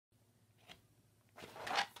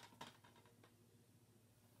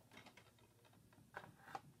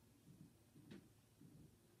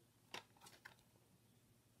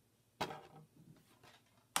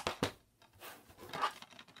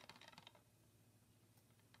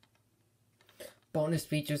Bonus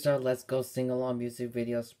features are Let's Go sing-along music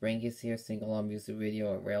video, Spring is Here sing-along music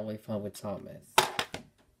video, and Railway Fun with Thomas.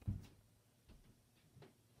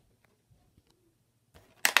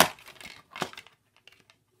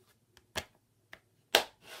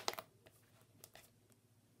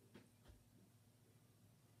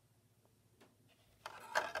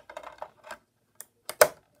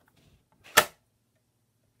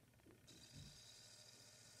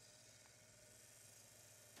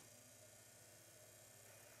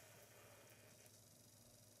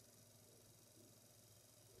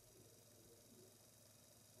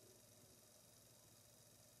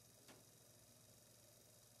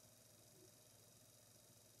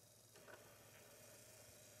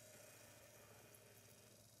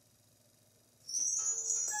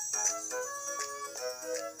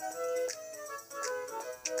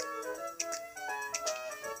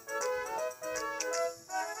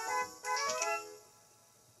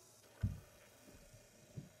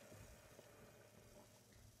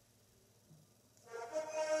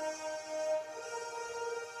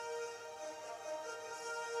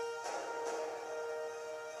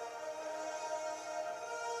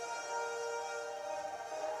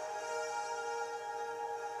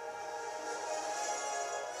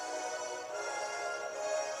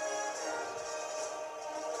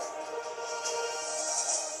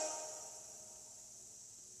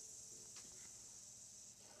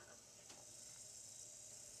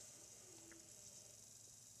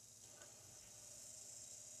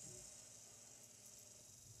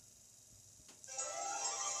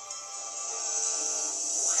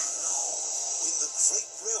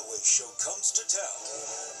 Show comes to town.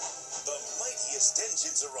 The mightiest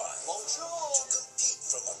engines arrive. Bonjour. To compete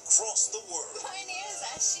from across the world. My name is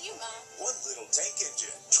Ashima. One little tank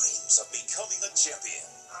engine dreams of becoming a champion.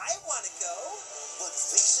 I want to go. But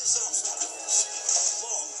faces obstacles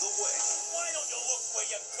along the way. Why don't you look where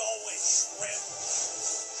you're going, shrimp?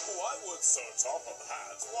 Why would Sir Top of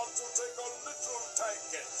Hats want to take a little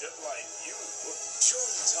tank engine like you?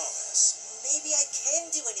 Join Thomas. Maybe I can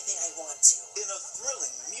do anything I want to. In a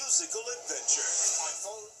thrilling musical adventure. I'm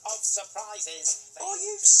full of surprises. Are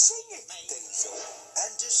you singing, Diesel?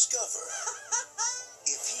 And discover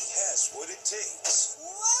if he has what it takes.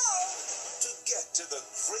 Whoa! To get to the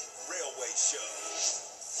Great Railway Show.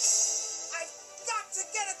 I've got to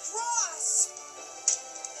get across.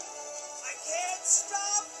 I can't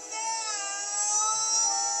stop now.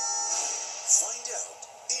 Find out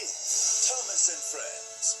in Thomas and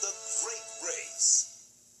Friends, The Great Race.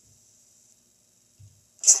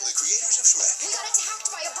 From the creators of Shrek. We got attacked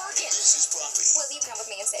by a Birkin. This is Poppy. Will you come with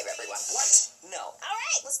me and save everyone? What? No. All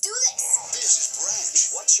right, let's do this. This is Branch.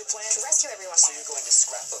 What's your plan? To rescue everyone. So you're going to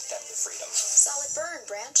scrapbook them to freedom. Solid burn,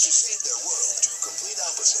 Branch. To save their world, two complete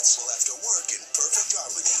opposites will have to work in perfect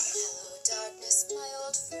harmony. Hello, darkness, my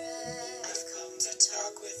old friend. I've come to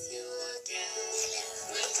talk with you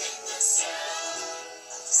again. Within the sound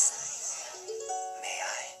of the silent. May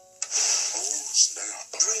I? Oh, snap.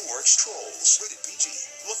 DreamWorks Trolls. Rated PG.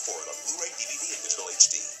 Look for it on Blu-Ray, DVD, and digital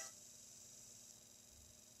HD.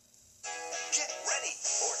 Get ready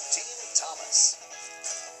for Team Thomas.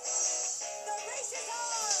 The race is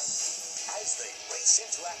on! As they race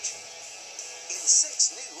into action in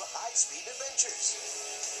 6 new high-speed adventures,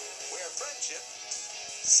 where friendship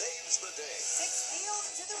saves the day. 6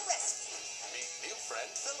 wheels to the rescue. Meet new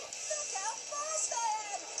friend Philip Look out,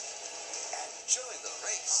 Boston! and join the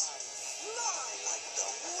race Fly like the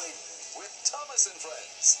wind. with Thomas and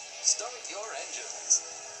Friends. Start your engines.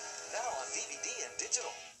 Now on DVD and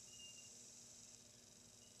digital.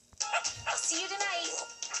 I'll see you tonight.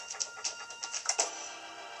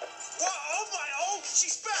 Whoa, oh my, oh,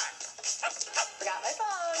 she's back. Forgot my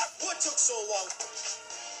phone. What took so long?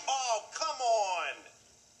 Oh, come on.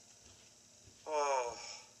 Oh,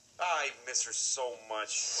 I miss her so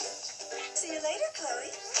much. See you later,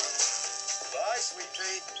 Chloe. Bye, sweet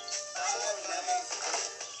treat.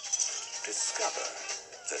 Discover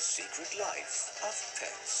the secret life of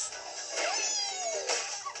pets.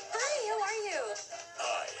 Hi, how are you?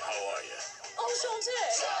 Hi, how are you? Enchanté.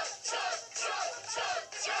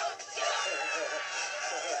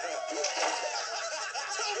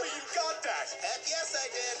 Tell me you got that. Heck yes, I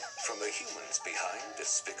did. From the humans behind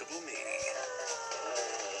Despicable Me.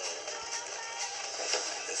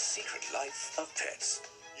 The secret life of pets.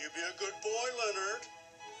 You be a good boy, Leonard.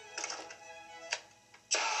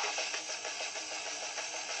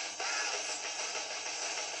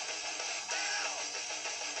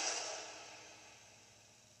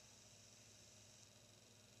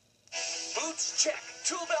 Boots, check.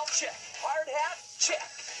 Tool belt, check. Hard hat, check.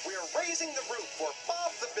 We're raising the roof for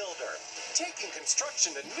Bob the Builder. taking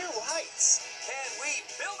construction to new heights. Can we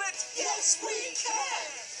build it? Yes, we can!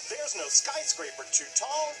 There's no skyscraper too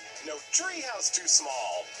tall, no treehouse too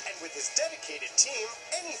small. And with his dedicated team,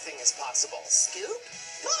 anything is possible. Scoop?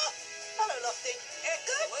 Ah! Hello, Lofty.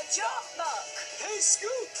 Good job, Mark. Hey,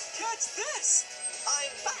 Scoop, catch this!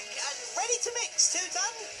 I'm back and ready to mix,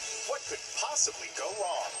 Two-Ton. What could possibly go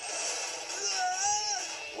wrong?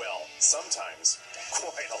 Well, sometimes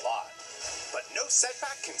quite a lot. But no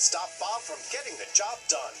setback can stop Bob from getting the job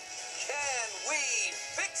done. Can we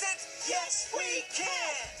fix it? Yes, we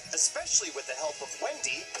can! Especially with the help of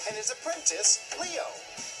Wendy and his apprentice, Leo.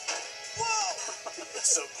 Whoa!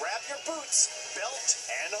 So grab your boots, belt,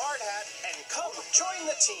 and hard hat and come join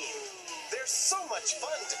the team. There's so much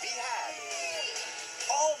fun to be had.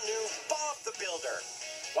 All new Bob the Builder.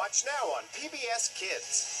 Watch now on PBS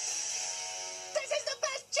Kids. This is the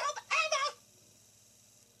best job ever!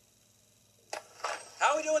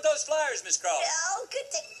 How are we doing with those flyers, Miss Crawley? Oh, good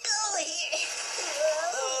to go here.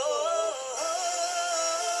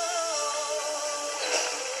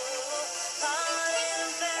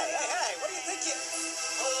 Hey, what do you think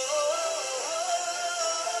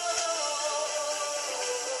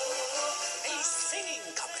A singing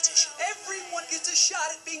competition. Everyone gets a shot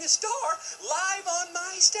at being a star live on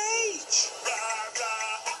my stage.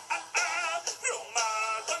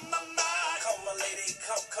 Come, my lady,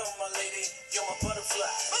 come, my lady, you're my butterfly.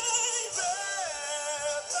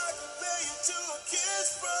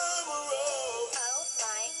 Oh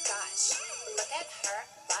my gosh. Look at her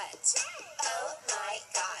butt. Oh my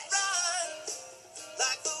gosh.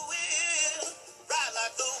 Like the wind, ride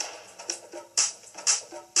like the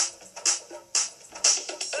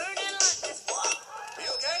burning like this. Are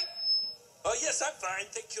you okay? Oh, yes, I'm fine,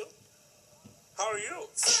 thank you. How are you?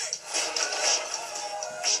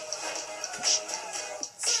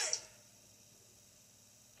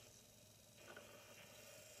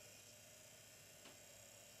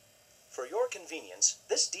 For your convenience,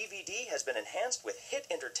 this DVD has been enhanced with Hit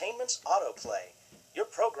Entertainment's Autoplay. Your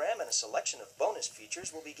program and a selection of bonus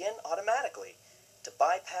features will begin automatically. To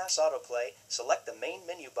bypass Autoplay, select the main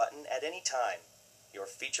menu button at any time. Your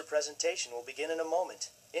feature presentation will begin in a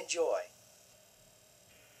moment. Enjoy.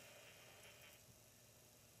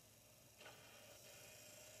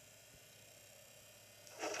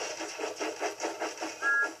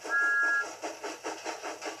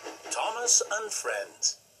 Thomas and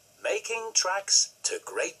Friends, making tracks to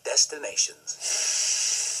great destinations.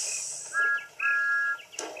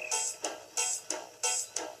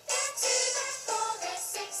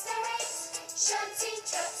 Shunting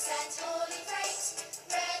trucks and hauling freight,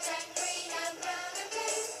 red and green and brown and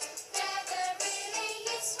blue. They're the really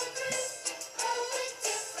useful crew, all with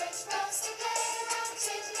different roles to play around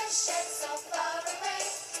in the shed so far away.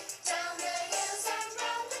 Down the hills and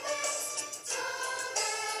round the bends,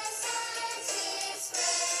 Thomas and his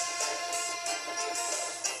friends.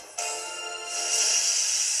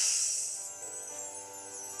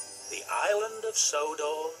 The island of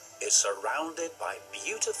Sodor is surrounded by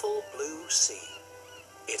beautiful blue sea.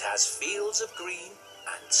 It has fields of green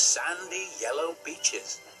and sandy yellow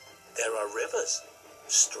beaches. There are rivers,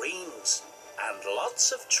 streams, and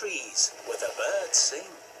lots of trees where the birds sing.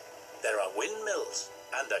 There are windmills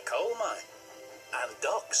and a coal mine, and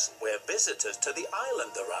docks where visitors to the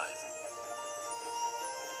island arrive.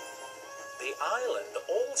 The island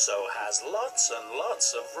also has lots and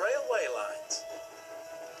lots of railway lines.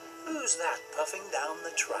 Who's that puffing down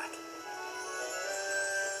the track?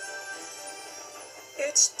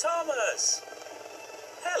 It's Thomas!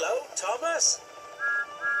 Hello, Thomas!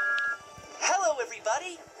 Hello,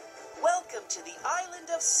 everybody! Welcome to the island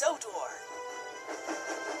of Sodor.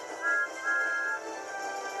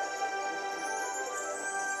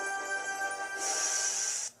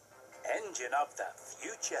 Engine of the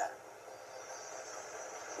future.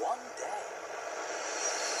 One day,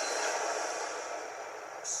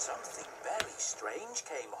 something very strange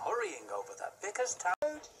came hurrying over the vicar's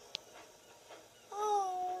town.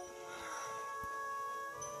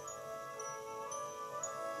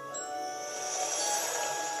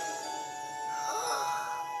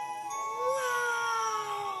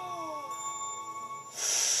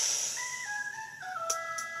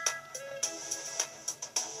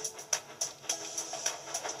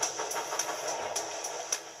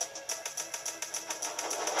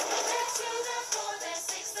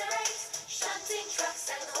 Shunting trucks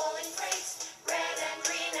and hauling freight, red and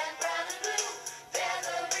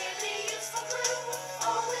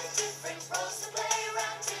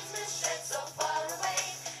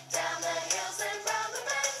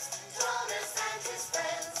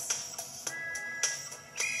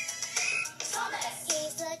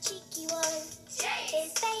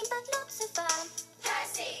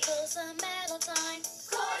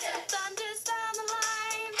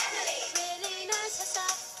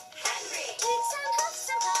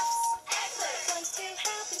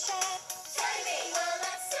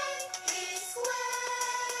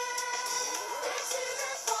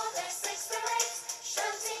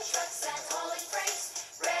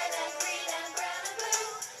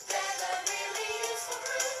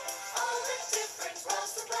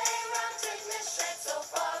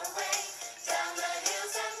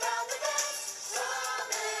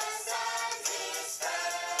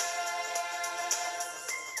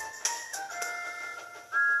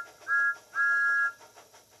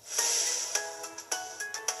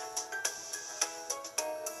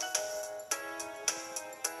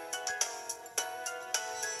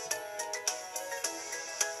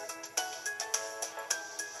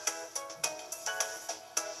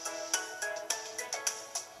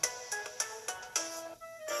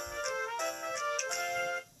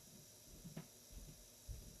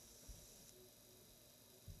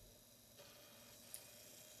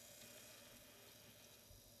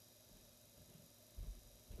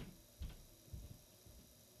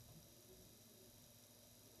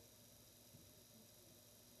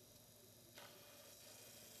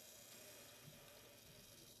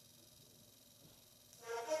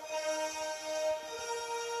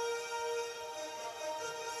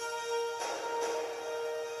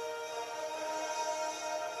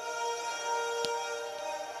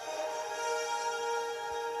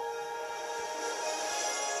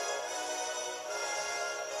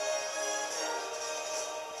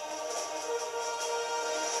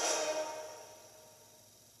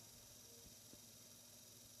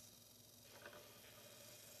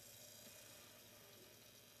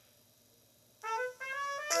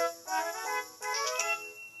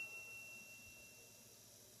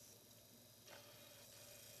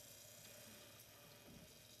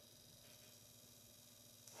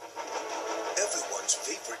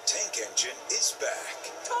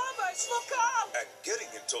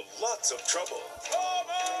lots of trouble.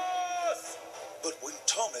 Thomas! But when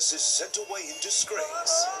Thomas is sent away in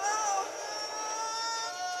disgrace,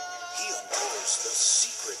 he uncovers the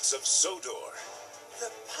secrets of Sodor. The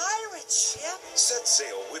pirate ship? Set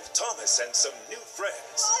sail with Thomas and some new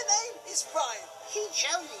friends. My name is Brian. He's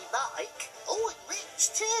only Mike. Oh, and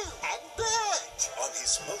Rich too, and Bert. On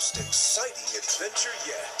his most exciting adventure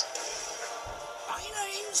yet. My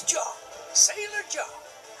name's John. Sailor John.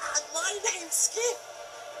 And my name's Skip.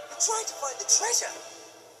 We're trying to find the treasure.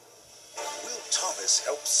 Will Thomas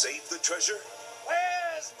help save the treasure?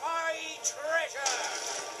 Where's my treasure?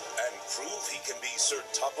 And prove he can be Sir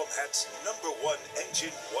Topham Hatt's #1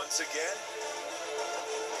 engine once again?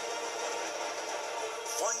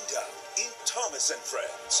 Find out in Thomas and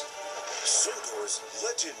Friends, Sodor's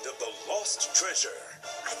Legend of the Lost Treasure.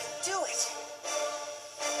 I can do it.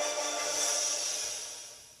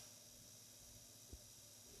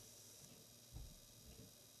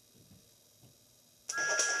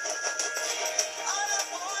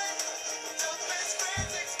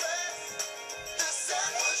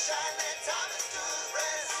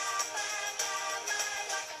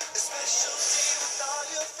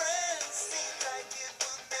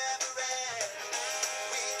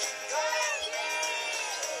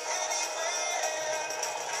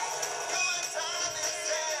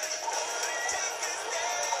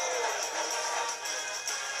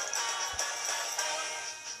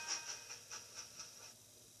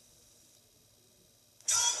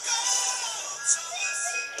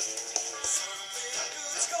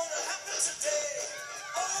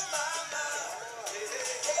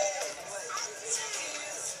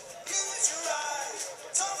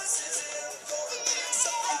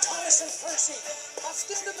 Percy, I'll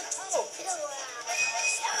stand in the tunnel.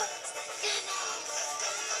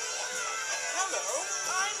 Hello,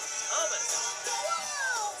 I'm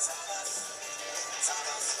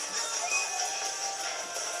Thomas.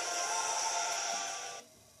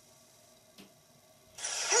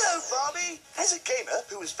 Hello, Barbie. As a gamer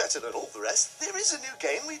who is better than all the rest, there is a new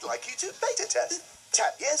game we'd like you to beta test.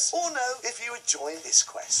 Tap yes or no if you would join this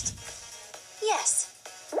quest. Yes.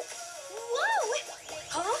 Whoa!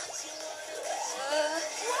 Huh?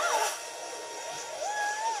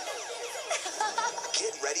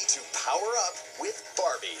 Get ready to power up with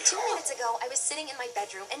Barbie. 2 minutes ago, I was sitting in my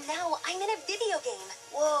bedroom, and now I'm in a video game.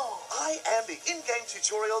 Whoa. I am the in-game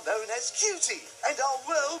tutorial known as Cutie, and our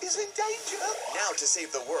world is in danger. Now to save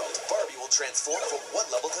the world, Barbie will transform from one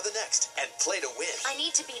level to the next and play to win. I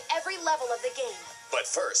need to beat every level of the game. But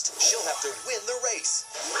first, she'll have to win the race.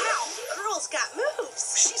 Wow, girl's got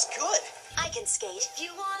moves. She's good. I can skate. If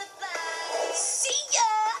you wanna fly, see ya!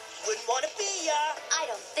 Wouldn't want to be ya. I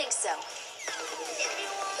don't think so.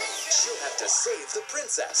 She'll have to save the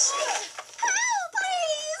princess. Help,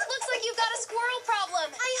 please! Looks like you've got a squirrel problem.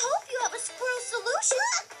 I hope you have a squirrel solution.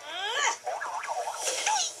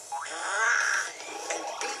 And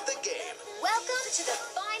beat the game. Welcome to the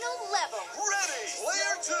final level. Ready,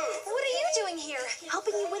 player 2. What are you doing here?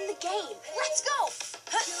 Helping you win the game. Let's go.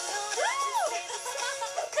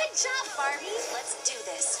 Good job, Barbie. Let's do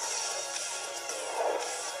this.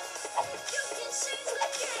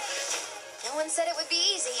 No one said it would be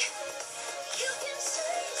easy.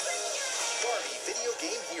 Barbie Video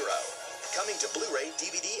Game Hero. Coming to Blu-ray,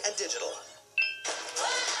 DVD, and digital.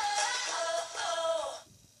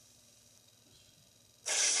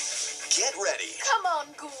 Get ready. Come on,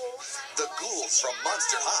 ghouls. The ghouls from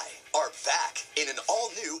Monster High are back in an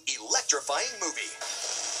all-new electrifying movie.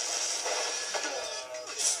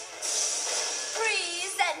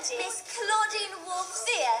 Presenting Miss Claudine Wolf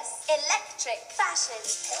Fierce Electric Fashion.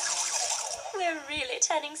 We're really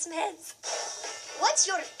turning some heads. What's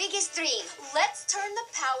your biggest dream? Let's turn the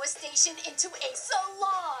power station into a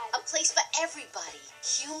salon. A place for everybody,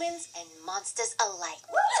 humans and monsters alike.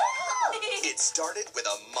 It started with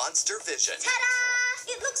a monster vision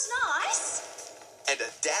Ta-da! It looks nice. and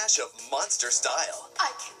a dash of monster style.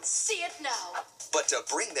 I can see it now. But to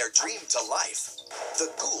bring their dream to life,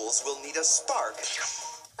 the ghouls will need a spark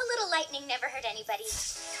A little lightning never hurt anybody.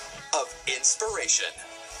 of inspiration.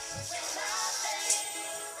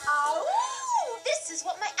 Oh, this is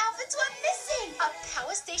what my outfits were missing. A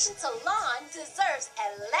power station salon deserves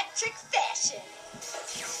electric fashion.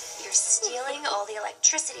 You're stealing all the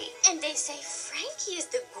electricity. And they say Frankie is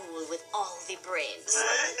the ghoul with all the brains.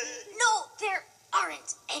 No, there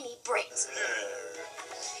aren't any brains.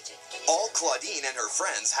 All Claudine and her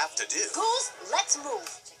friends have to do Ghouls, let's move.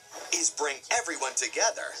 is bring everyone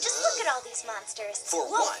together Just look at all these monsters. for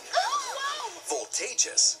Whoa. one Whoa.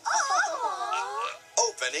 voltageous Oh.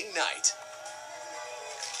 opening night.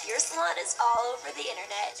 Your salon is all over the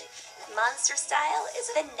internet. Monster style is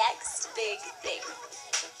the next big thing.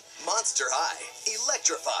 Monster High,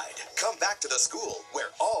 electrified. Come back to the school where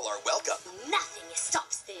all are welcome. Nothing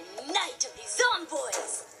stops the night of the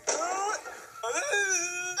zomboys.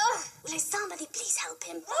 Will somebody please help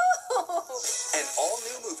him? An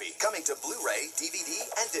all-new movie coming to Blu-ray, DVD,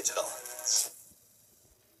 and digital.